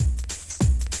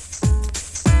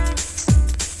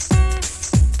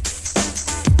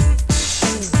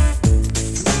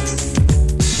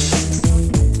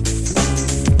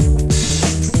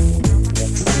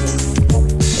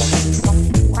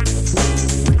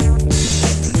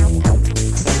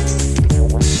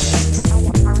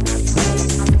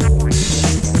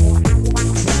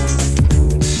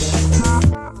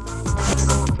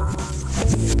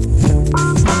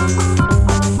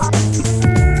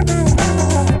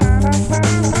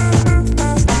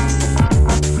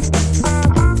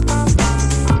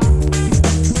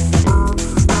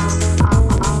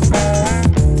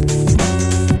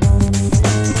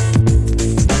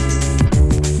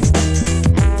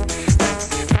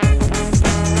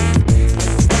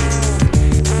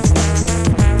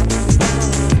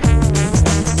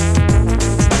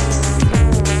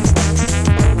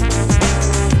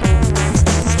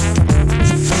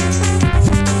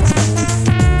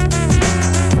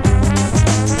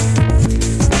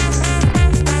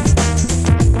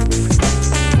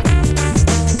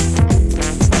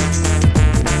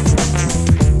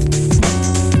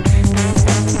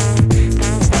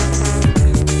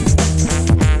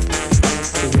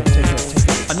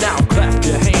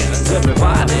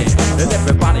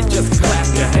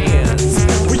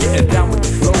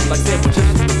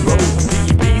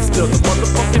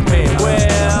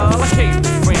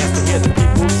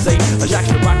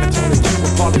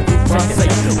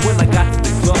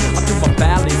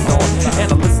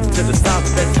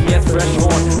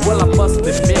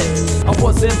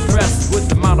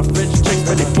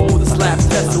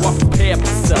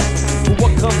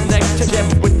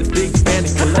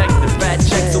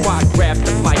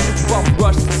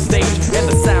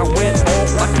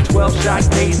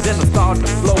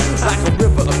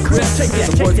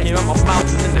The words came out my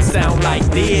mouth and they sound like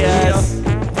this.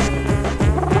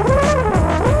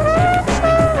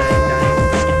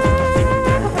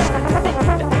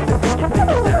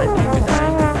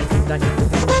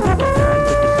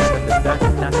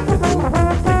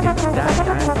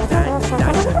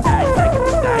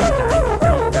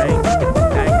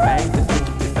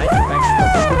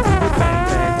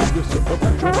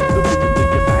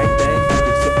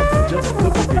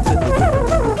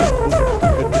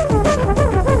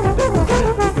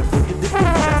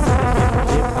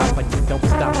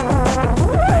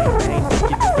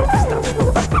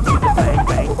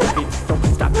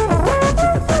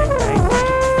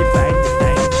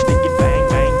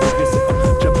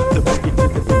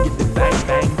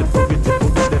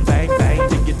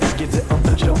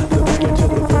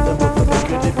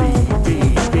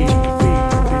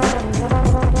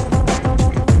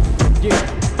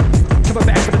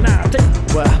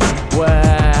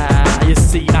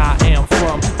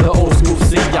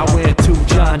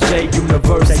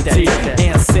 University,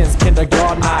 and since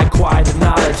kindergarten I acquired the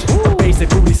knowledge. Basic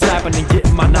booty slapping and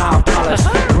getting my knob polished.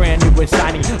 Brand new and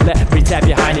shiny, let me tap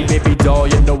your hiney. Baby doll,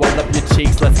 you know I love your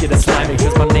cheeks, let's get it slimy.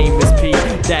 Cause my name is P,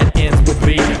 that ends with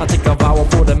B. I'll take a vowel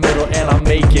for the middle and I'll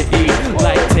make it E.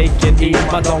 Like take and eat,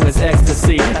 my song is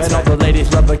ecstasy. And all the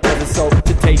ladies love it cause it's so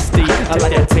tasty. I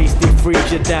like that tasty,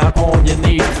 freeze you down on your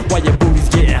knees while your booty's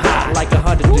getting hot like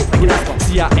 100 degrees.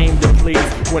 See, I aim to please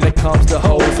when it comes to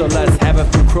hoes, so let's have a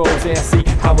few crows and see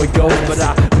how it goes. But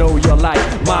I know you like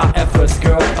my efforts,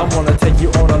 girl. I'm gonna take you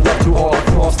on a love tour all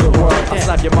across the world. I'll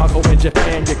slap your Marco in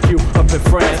Japan, your Q up in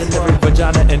France, and every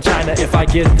vagina in China if I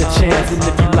get the chance. And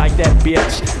if you like that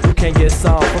bitch, you can get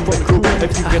some from the crew.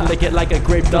 If you can lick it like a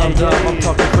grape dum-dum, I'm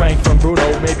talking Crank from Bruno,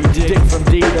 maybe Dick from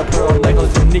D, the Pearl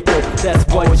Legos from Nico, that's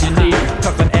what you need.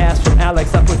 Talking ass from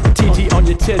Alex, I put TT on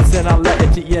your tits and I'll let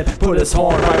it to you. Put his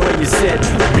horn right where you sit,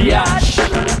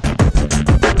 biatch.